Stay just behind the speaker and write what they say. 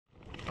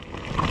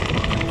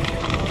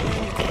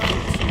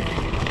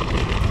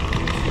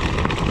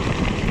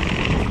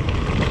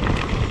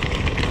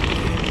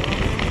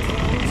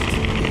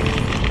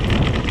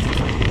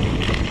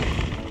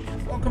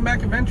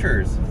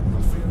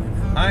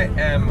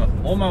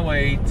on my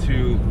way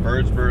to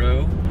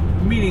Birdsboro,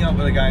 meeting up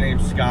with a guy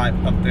named Scott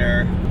up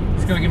there.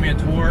 He's gonna give me a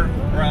tour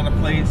around the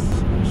place,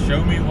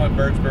 show me what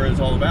Birdsboro is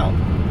all about.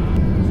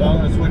 So I'm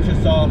gonna switch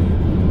this off.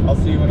 I'll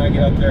see you when I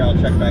get up there. I'll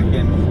check back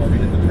in before we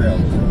hit the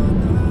trails.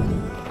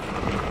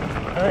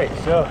 All right,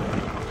 so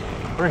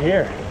we're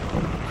here.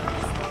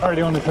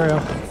 Already on the trail.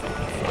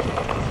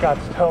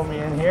 Scott's towed me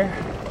in here.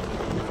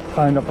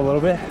 Climbed up a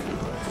little bit.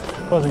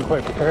 Wasn't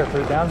quite prepared for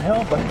the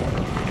downhill, but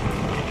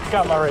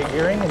got my right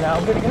gearing and now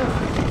I'm good to go.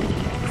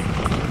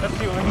 Let's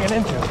see what we can get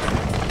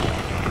into.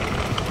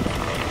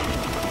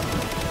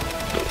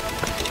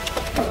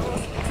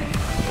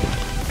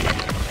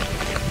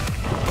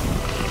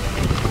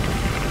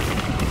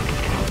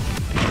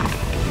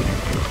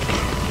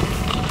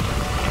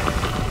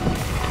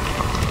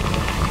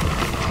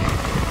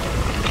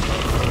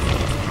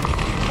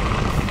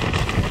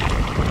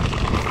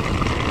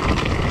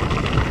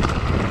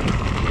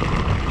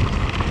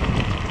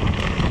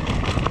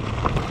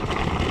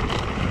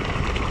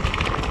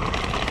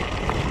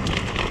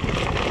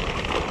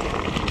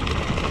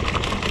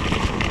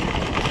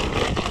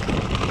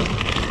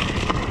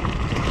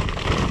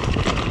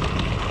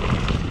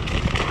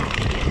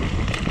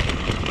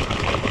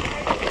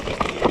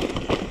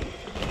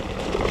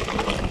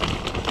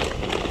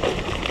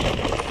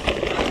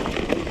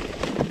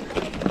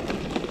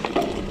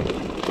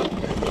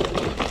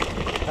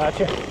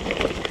 Gotcha.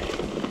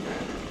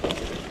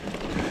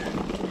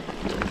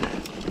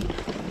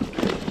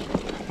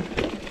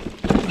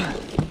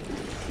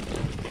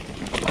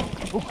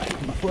 Oh,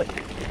 my foot.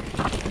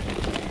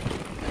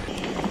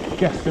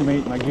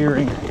 Guesstimate my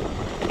gearing.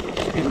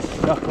 Getting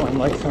stuck on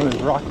like some of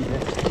those rocky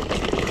bits.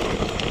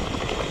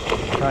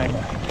 Trying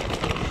to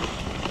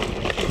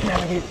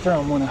navigate through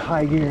them on a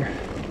high gear.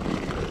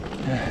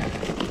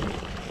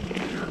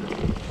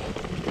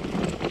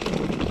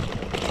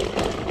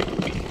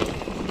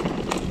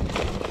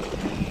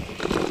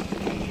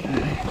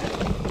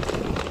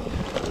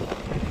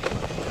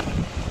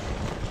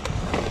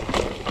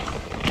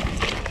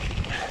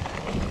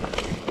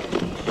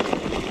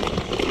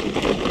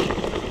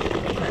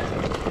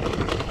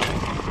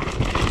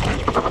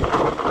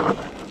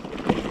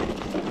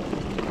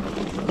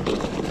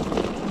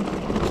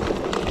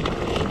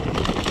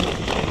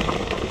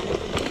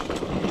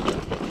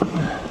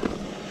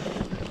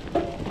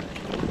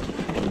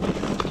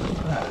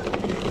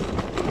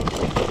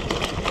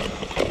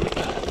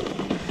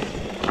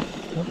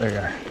 There you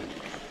are.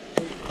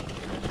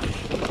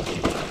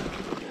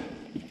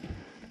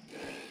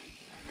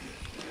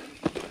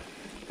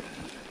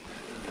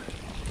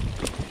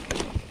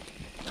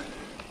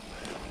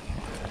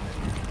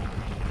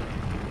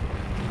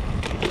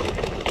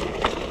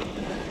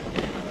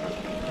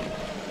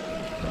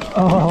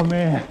 Oh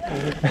man.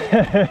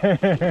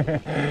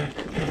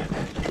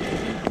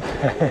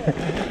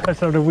 I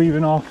started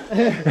weaving off.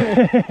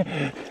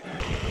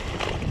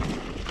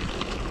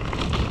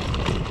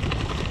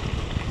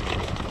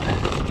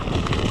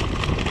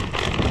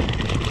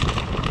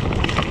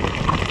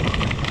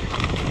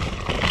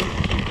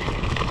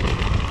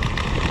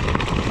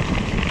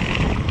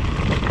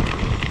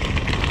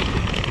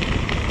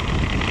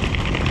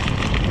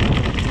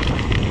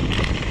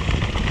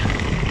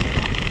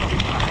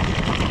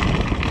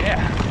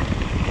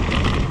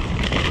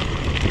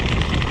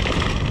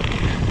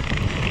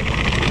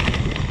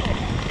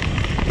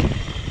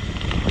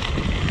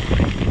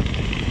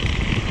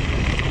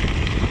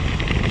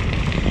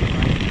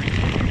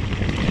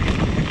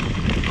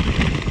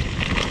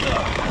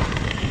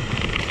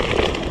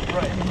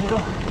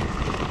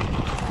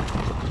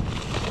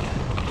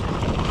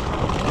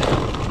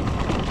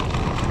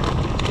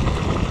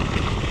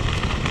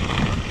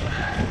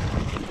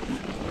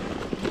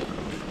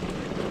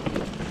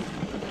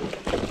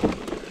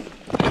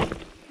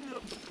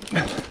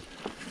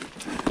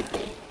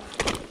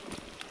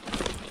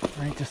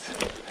 Right, just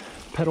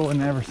pedal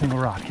in every single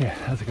rock. Yeah,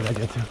 that's a good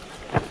idea too.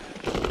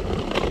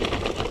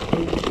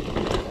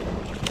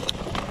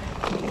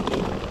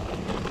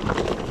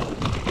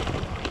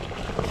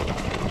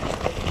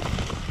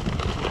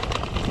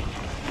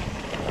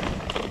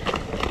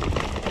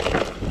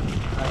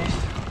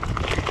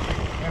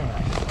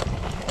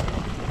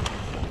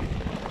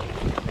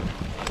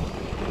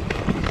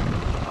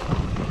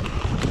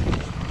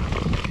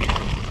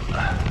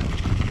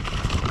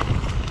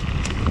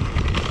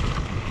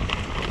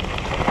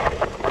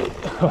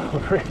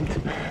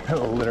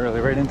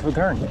 Literally right into a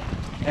turn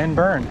and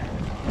burn.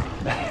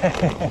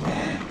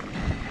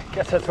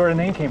 Guess that's where the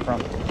name came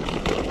from.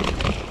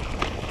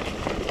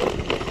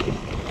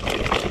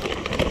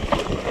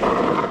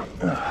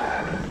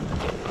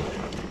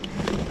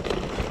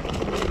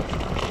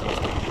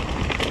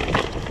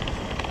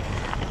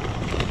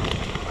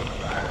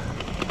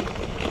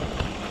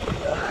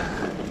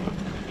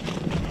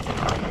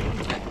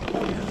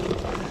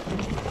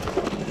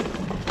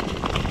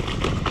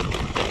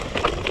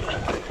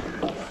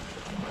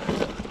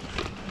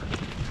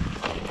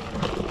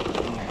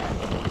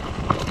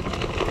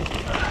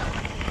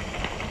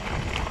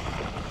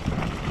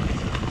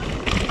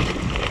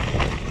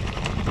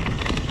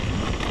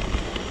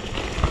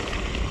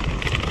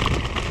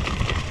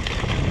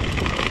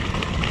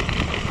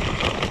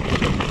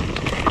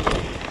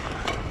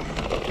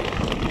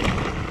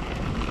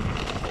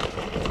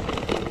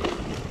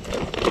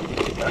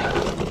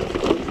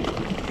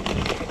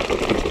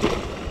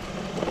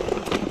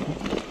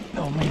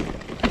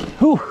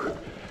 Whew.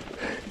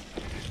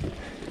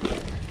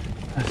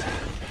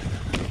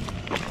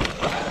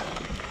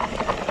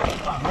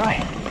 All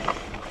right.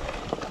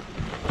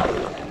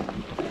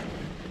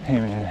 Hey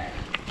man,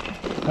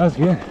 that was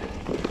good.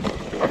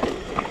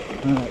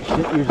 That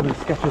shit usually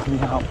sketches me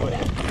out, but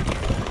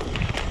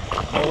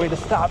no way to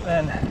stop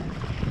then.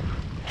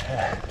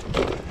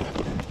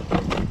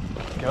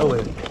 Go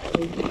with it.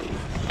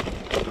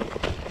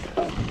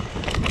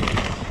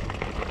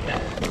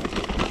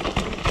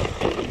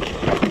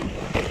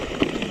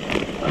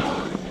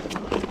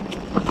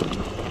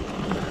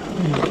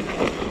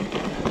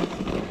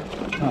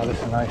 Oh,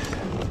 this is nice.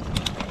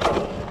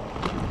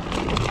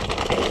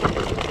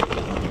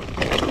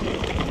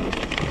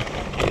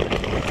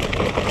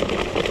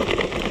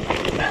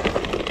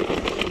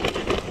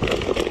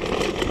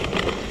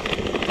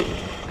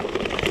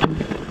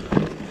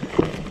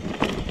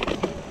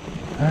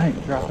 All right,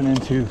 dropping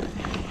into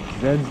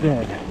Zed's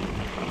Dead.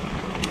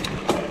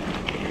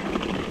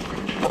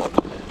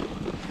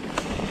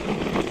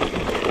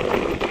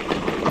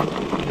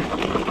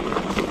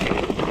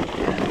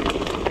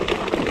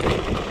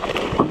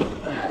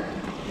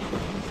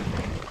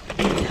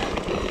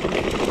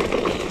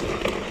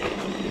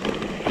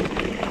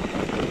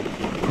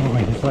 Oh,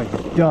 it's like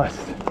dust.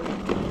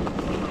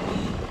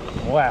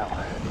 Wow.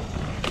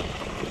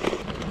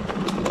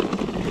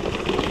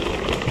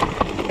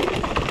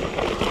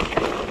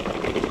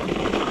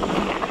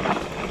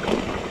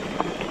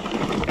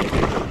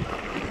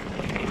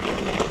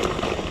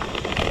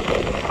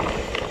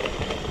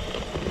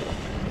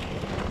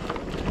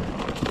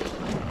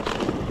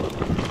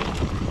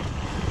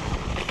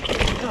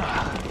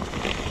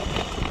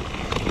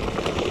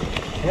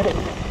 Hit it.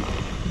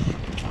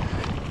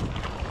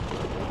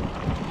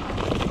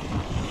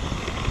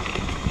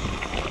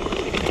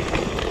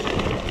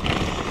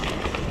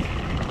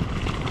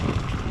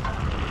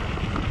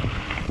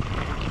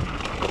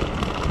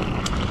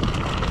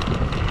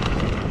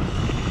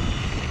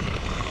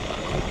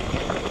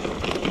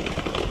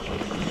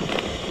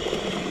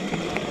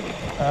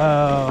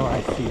 Oh,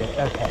 I see it.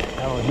 Okay,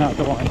 that was not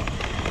the one.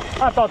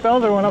 I thought the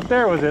other one up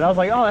there was it. I was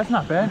like, oh, that's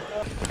not bad.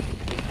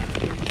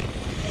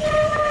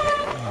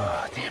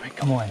 Oh, damn it,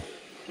 come on.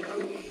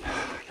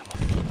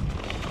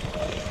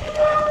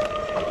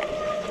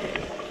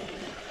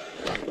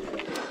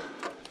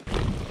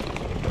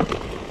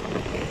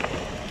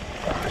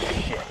 Oh,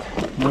 shit.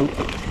 Nope.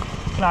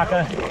 It's not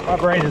gonna, my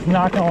brain is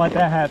not gonna let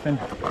that happen.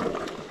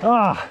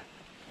 Ah,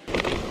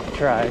 I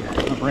tried.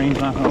 My brain's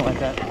not gonna let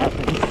that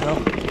happen, so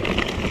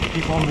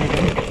keep on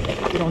moving,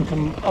 get on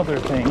some other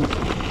things.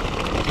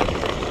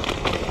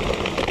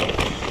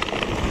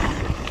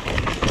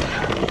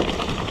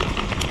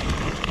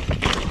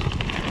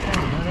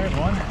 Oh, there's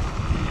one.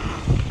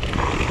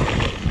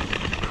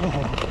 Oh.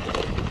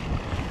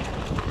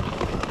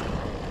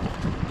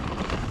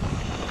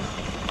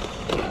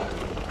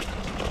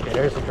 Okay,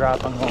 there's a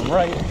drop. I'm going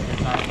right.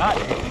 I'm not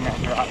taking that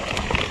drop.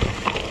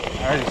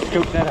 I already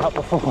scooped that out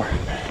before.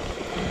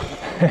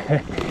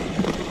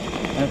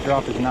 That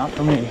drop is not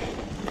for me.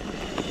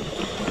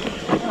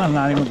 I'm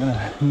not even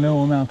gonna, no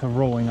amount of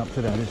rolling up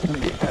to that is gonna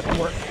make that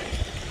work.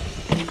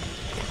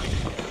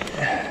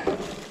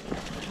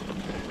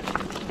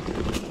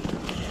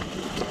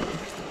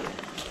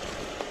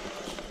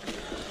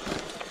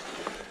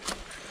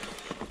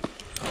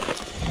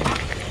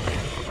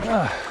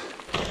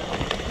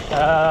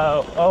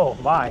 Oh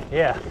my,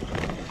 yeah.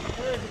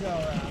 Where'd you go,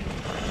 Rob?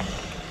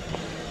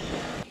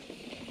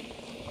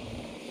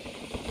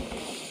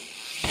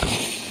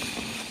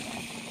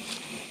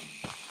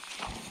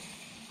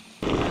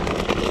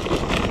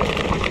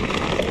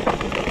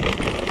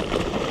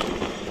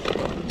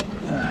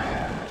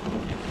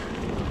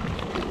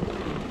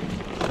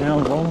 Now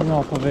rolling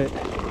off of it.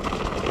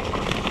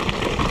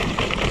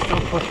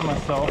 Still pushing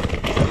myself.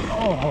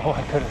 Oh,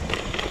 I could have.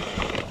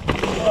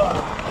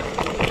 Oh,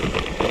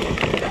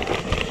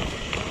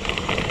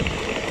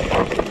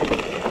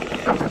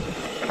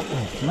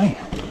 man.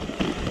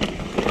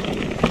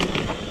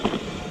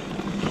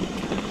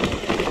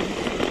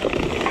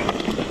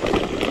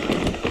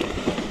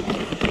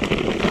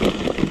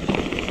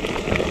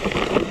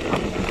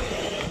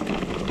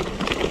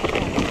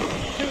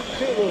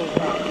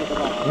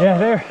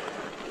 Yeah,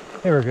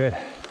 they were good.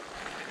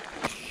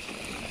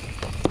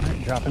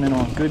 Right, dropping in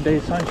on Good Day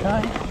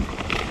Sunshine.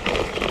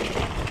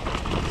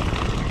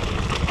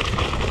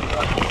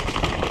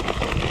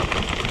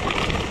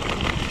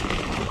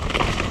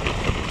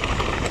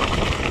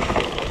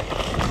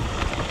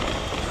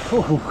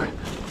 Ooh,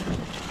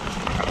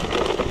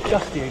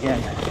 dusty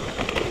again.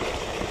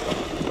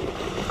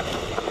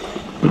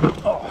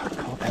 Oh, I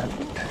caught that.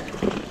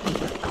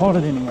 Caught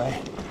it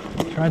anyway.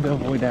 Tried to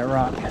avoid that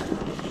rock.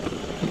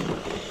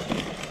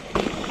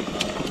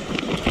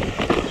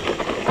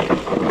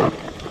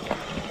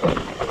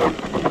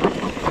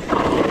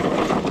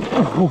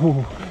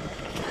 Ooh.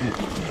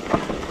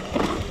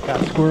 Got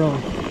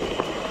squirrely.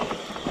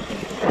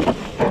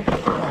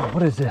 Oh,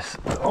 what is this?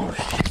 Oh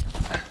shit.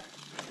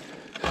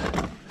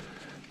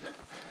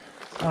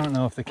 I don't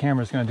know if the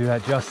camera's going to do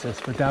that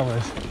justice, but that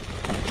was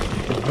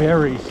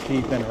very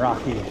steep and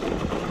rocky.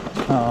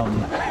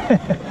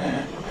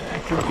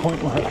 To the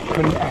point where I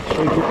couldn't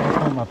actually get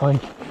back on my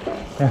bike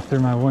after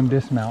my one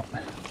dismount.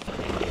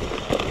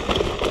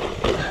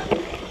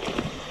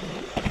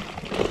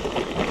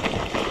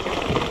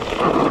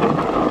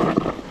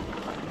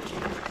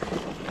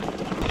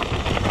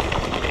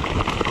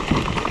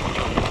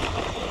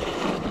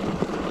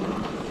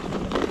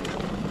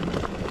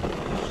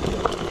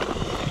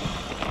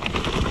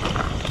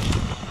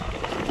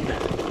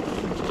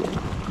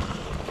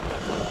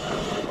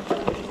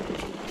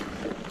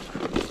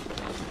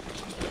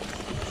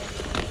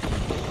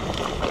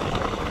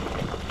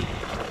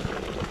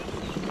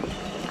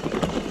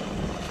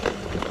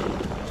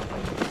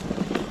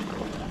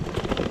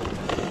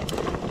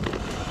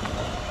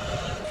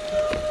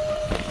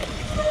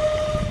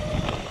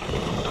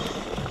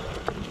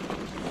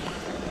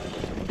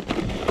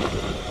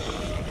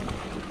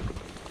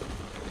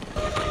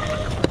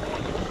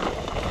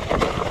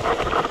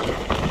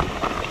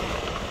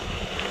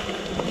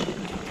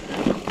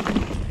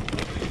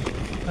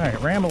 All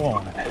right, ramble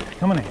on,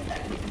 coming in.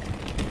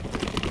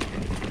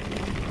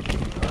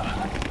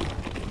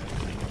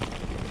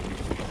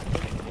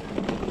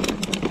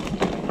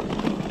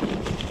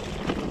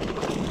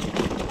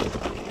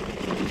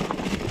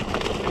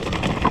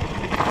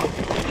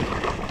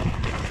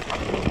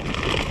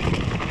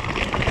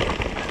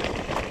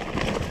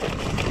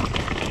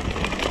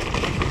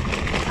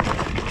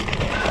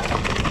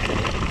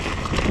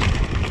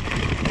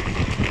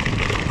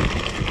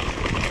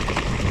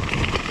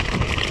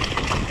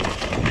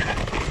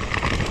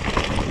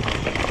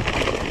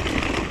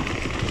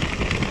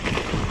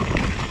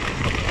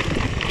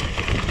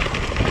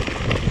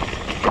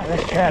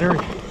 That's chattery.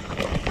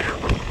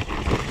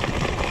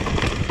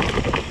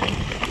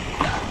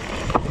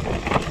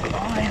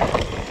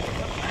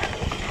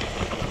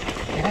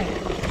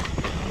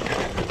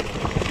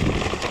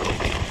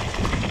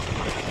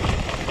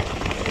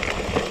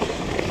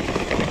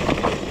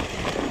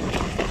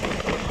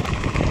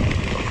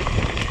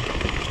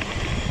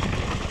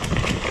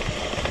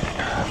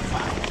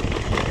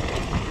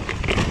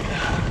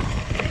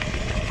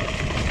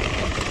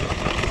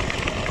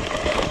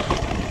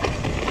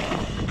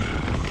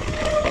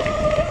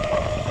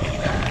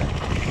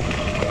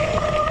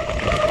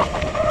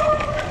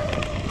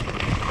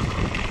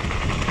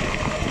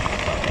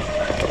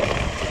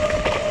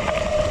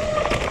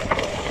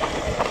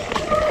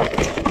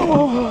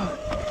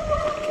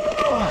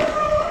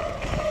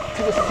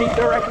 To the seat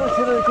directly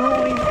to the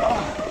groin.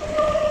 Oh,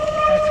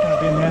 that's gonna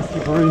be a nasty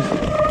bruise.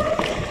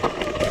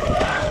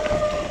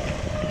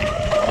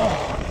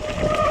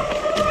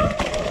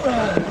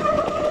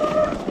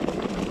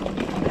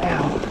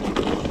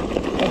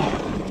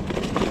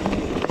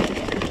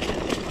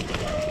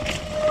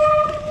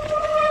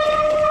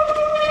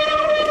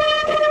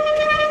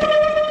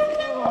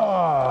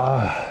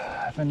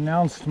 I've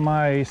announced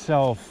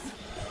myself.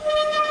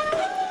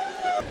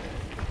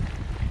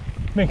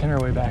 Making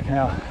our way back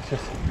now.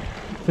 Just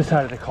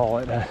decided to call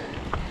it.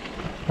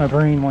 My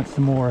brain wants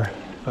some more,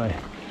 but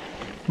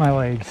my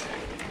legs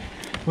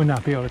would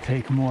not be able to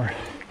take more.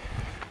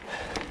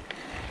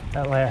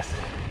 That last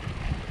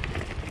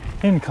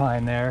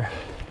incline there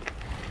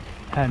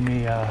had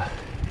me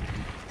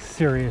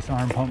serious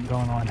arm pump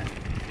going on.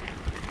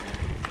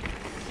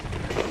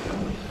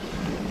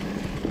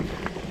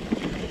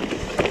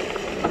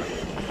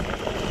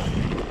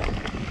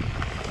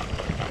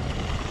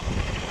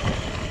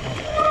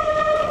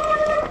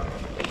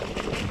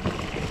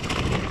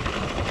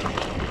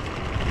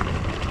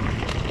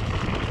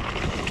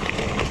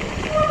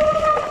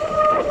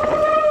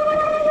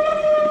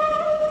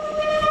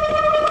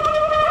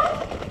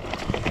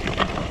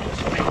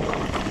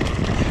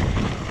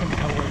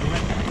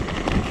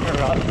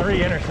 There are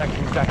 3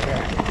 intersections back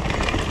there.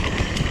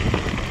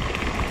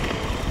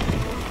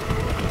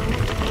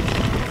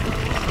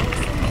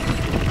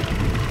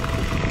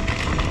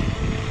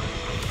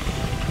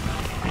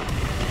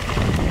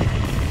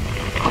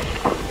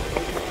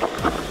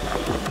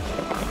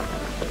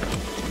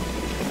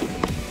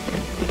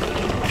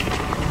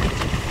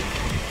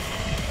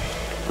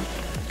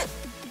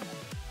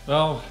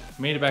 Well,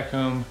 made it back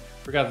home,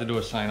 forgot to do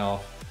a sign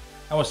off.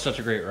 That was such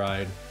a great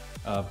ride.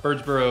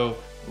 Birdsboro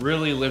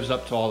really lives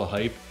up to all the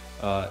hype.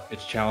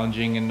 It's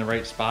challenging in the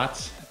right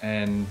spots,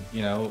 and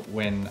you know,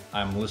 when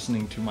I'm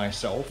listening to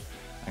myself,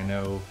 I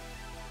know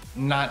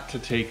not to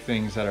take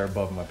things that are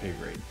above my pay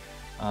grade.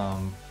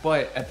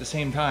 But at the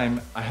same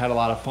time, I had a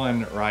lot of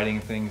fun riding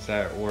things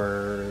that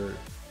were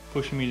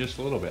pushing me just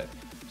a little bit.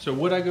 So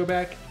would I go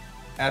back?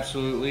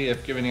 Absolutely,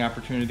 if given the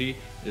opportunity.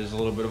 It is a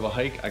little bit of a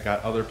hike. I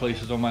got other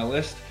places on my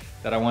list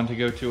that I want to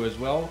go to as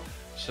well.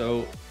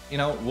 So, you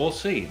know, we'll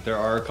see. There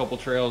are a couple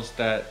trails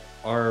that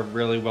are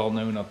really well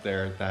known up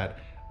there that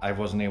I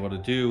wasn't able to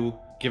do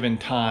given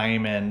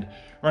time and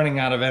running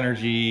out of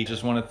energy.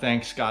 Just want to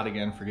thank Scott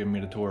again for giving me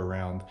the tour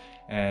around.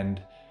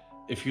 And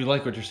if you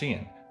like what you're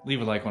seeing,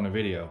 leave a like on the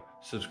video,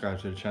 subscribe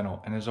to the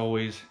channel, and as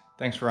always,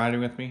 thanks for riding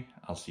with me.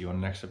 I'll see you on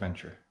the next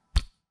adventure.